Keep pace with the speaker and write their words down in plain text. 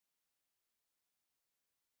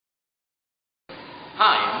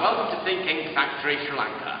Hi, and welcome to Think Ink Factory Sri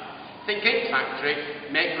Lanka. Think Ink Factory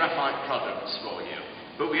make graphite products for you,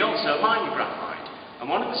 but we also mine graphite. And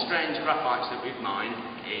one of the strange graphites that we've mined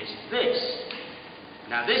is this.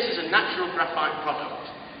 Now this is a natural graphite product,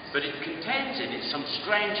 but it contains in it some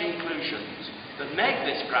strange inclusions that make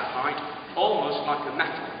this graphite almost like a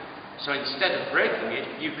metal. So instead of breaking it,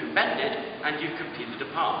 you can bend it and you can peel it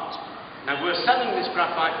apart. Now we're selling this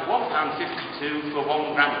graphite for £1.52 for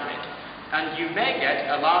 1 gram of it. And you may get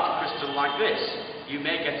a large crystal like this. You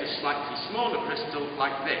may get a slightly smaller crystal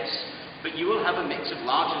like this. But you will have a mix of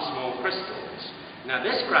large and small crystals. Now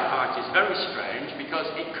this graphite is very strange because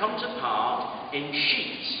it comes apart in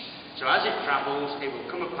sheets. So as it travels, it will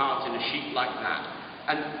come apart in a sheet like that.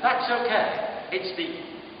 And that's okay. It's the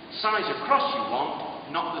size across you want,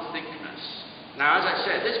 not the thickness. Now as I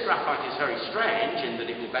said, this graphite is very strange in that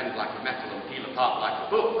it will bend like a metal and peel apart like a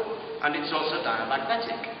book. And it's also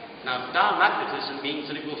diamagnetic. Now, diamagnetism means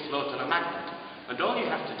that it will float on a magnet. And all you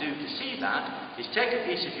have to do to see that is take a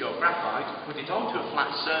piece of your graphite, put it onto a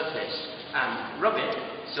flat surface and rub it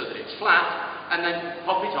so that it's flat, and then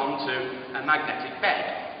pop it onto a magnetic bed.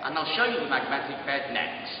 And I'll show you the magnetic bed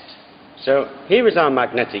next. So here is our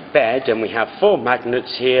magnetic bed, and we have 4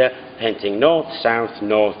 magnets here pointing north, south,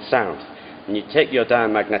 north, south. And you take your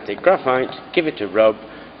diamagnetic graphite, give it a rub,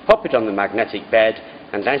 pop it on the magnetic bed,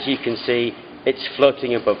 and as you can see, it's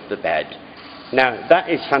floating above the bed. Now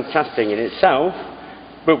that is fantastic in itself,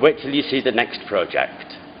 but wait till you see the next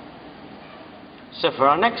project. So for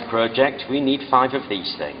our next project we need 5 of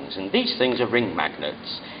these things, and these things are ring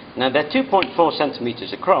magnets. Now they're 2.4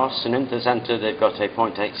 centimetres across, and in the centre they've got a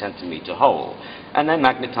 0.8 centimetre hole, and they're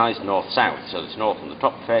magnetised north-south, so there's north on the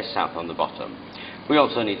top face, south on the bottom. We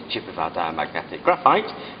also need a chip of our diamagnetic graphite,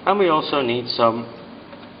 and we also need some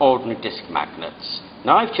ordinary disc magnets.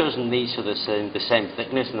 Now I've chosen these for the same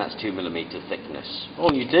thickness, and that's 2mm thickness.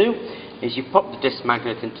 All you do is you pop the disc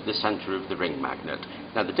magnet into the centre of the ring magnet.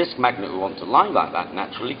 Now the disc magnet will want to lie like that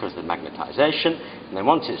naturally because of the magnetisation, and then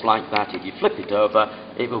once it's like that, if you flip it over,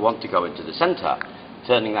 it will want to go into the centre.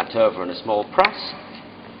 Turning that over in a small press,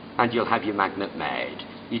 and you'll have your magnet made.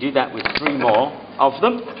 You do that with 3 more of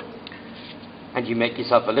them, and you make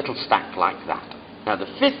yourself a little stack like that. Now the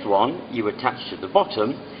 5th one you attach to the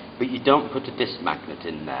bottom, but you don't put a disc magnet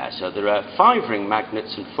in there. So there are 5 ring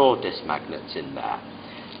magnets and 4 disc magnets in there.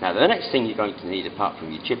 Now the next thing you're going to need, apart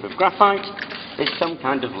from your chip of graphite, is some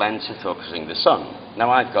kind of lens for focusing the sun.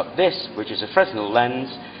 Now I've got this, which is a Fresnel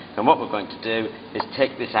lens, and what we're going to do is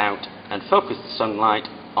take this out and focus the sunlight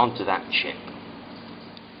onto that chip.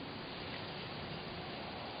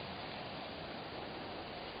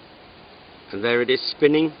 And there it is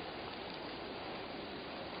spinning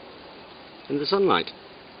in the sunlight.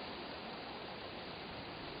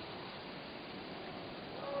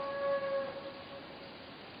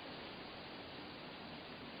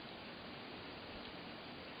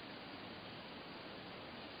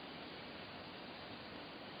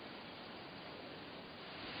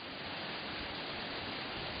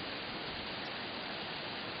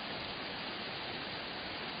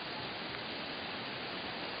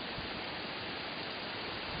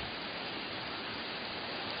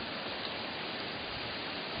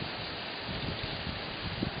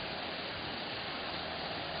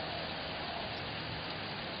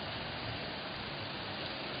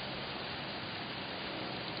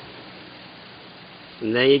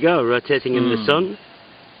 And there you go, rotating in the sun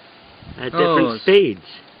at different speeds.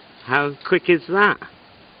 How quick is that?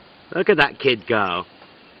 Look at that kid go.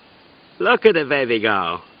 Look at the baby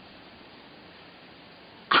go.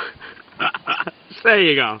 There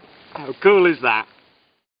you go. How cool is that?